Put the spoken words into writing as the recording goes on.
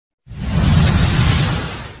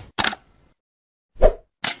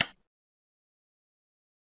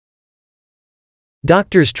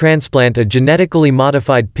Doctors transplant a genetically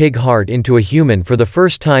modified pig heart into a human for the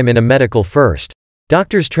first time in a medical first.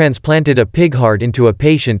 Doctors transplanted a pig heart into a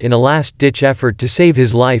patient in a last-ditch effort to save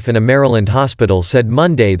his life, and a Maryland hospital said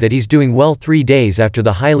Monday that he's doing well 3 days after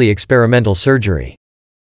the highly experimental surgery.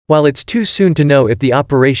 While it's too soon to know if the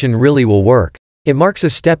operation really will work, it marks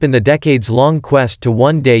a step in the decades-long quest to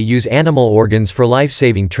one day use animal organs for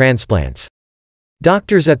life-saving transplants.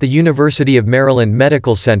 Doctors at the University of Maryland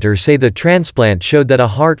Medical Center say the transplant showed that a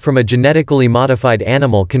heart from a genetically modified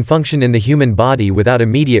animal can function in the human body without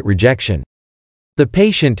immediate rejection. The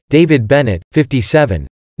patient, David Bennett, 57,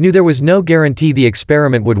 knew there was no guarantee the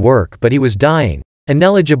experiment would work, but he was dying,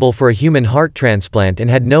 ineligible for a human heart transplant, and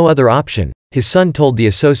had no other option, his son told the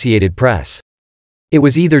Associated Press. It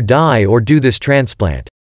was either die or do this transplant.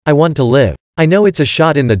 I want to live. I know it's a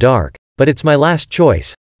shot in the dark, but it's my last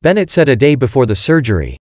choice, Bennett said a day before the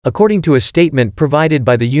surgery, according to a statement provided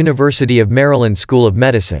by the University of Maryland School of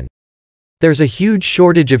Medicine. There's a huge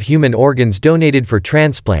shortage of human organs donated for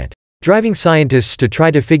transplant, driving scientists to try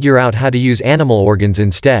to figure out how to use animal organs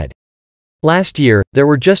instead. Last year, there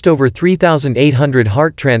were just over 3,800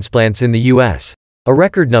 heart transplants in the U.S., a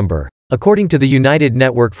record number, according to the United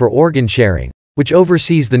Network for Organ Sharing, which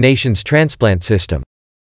oversees the nation's transplant system.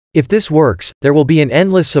 If this works, there will be an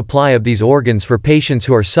endless supply of these organs for patients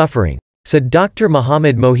who are suffering, said Dr.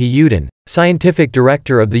 Mohammed Mohiuddin, scientific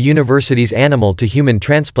director of the university's Animal-to-Human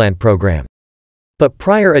Transplant Program. But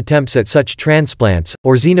prior attempts at such transplants,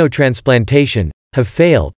 or xenotransplantation, have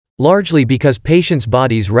failed, largely because patients'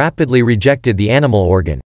 bodies rapidly rejected the animal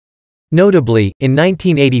organ. Notably, in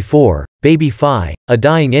 1984, baby Phi, a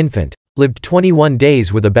dying infant, lived 21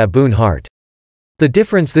 days with a baboon heart. The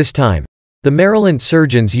difference this time? The Maryland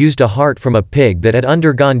surgeons used a heart from a pig that had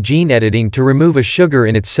undergone gene editing to remove a sugar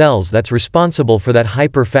in its cells that's responsible for that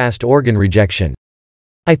hyper-fast organ rejection.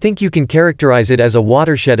 I think you can characterize it as a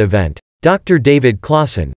watershed event, Dr. David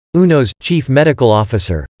Clausen, UNO's chief medical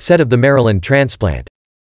officer, said of the Maryland transplant.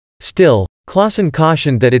 Still, Clausen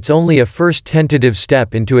cautioned that it's only a first tentative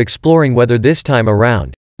step into exploring whether this time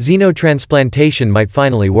around, xenotransplantation might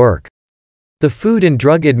finally work. The Food and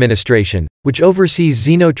Drug Administration, which oversees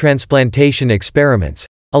xenotransplantation experiments,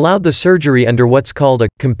 allowed the surgery under what's called a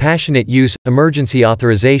compassionate use emergency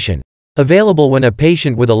authorization, available when a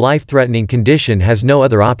patient with a life-threatening condition has no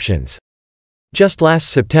other options. Just last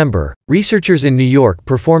September, researchers in New York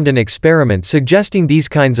performed an experiment suggesting these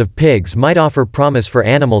kinds of pigs might offer promise for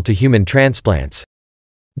animal-to-human transplants.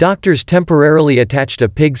 Doctors temporarily attached a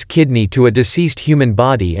pig's kidney to a deceased human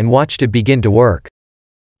body and watched it begin to work.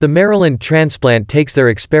 The Maryland transplant takes their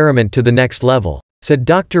experiment to the next level, said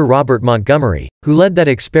Dr. Robert Montgomery, who led that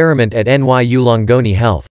experiment at NYU Langone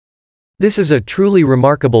Health. This is a truly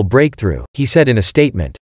remarkable breakthrough, he said in a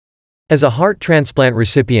statement. As a heart transplant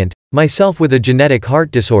recipient, myself with a genetic heart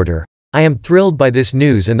disorder, I am thrilled by this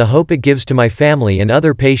news and the hope it gives to my family and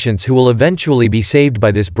other patients who will eventually be saved by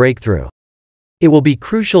this breakthrough. It will be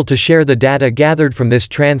crucial to share the data gathered from this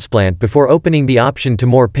transplant before opening the option to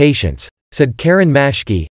more patients, said Karen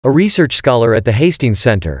Maschke, a research scholar at the Hastings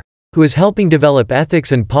Center, who is helping develop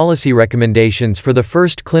ethics and policy recommendations for the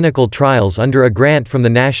first clinical trials under a grant from the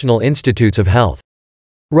National Institutes of Health.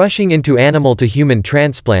 Rushing into animal-to-human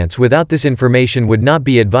transplants without this information would not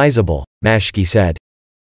be advisable, Maschke said.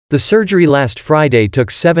 The surgery last Friday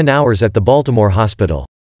took 7 hours at the Baltimore hospital.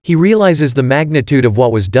 He realizes the magnitude of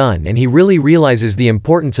what was done and he really realizes the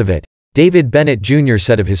importance of it, David Bennett Jr.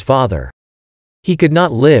 said of his father. He could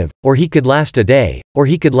not live, or he could last a day, or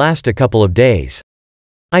he could last a couple of days.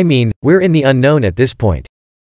 I mean, we're in the unknown at this point.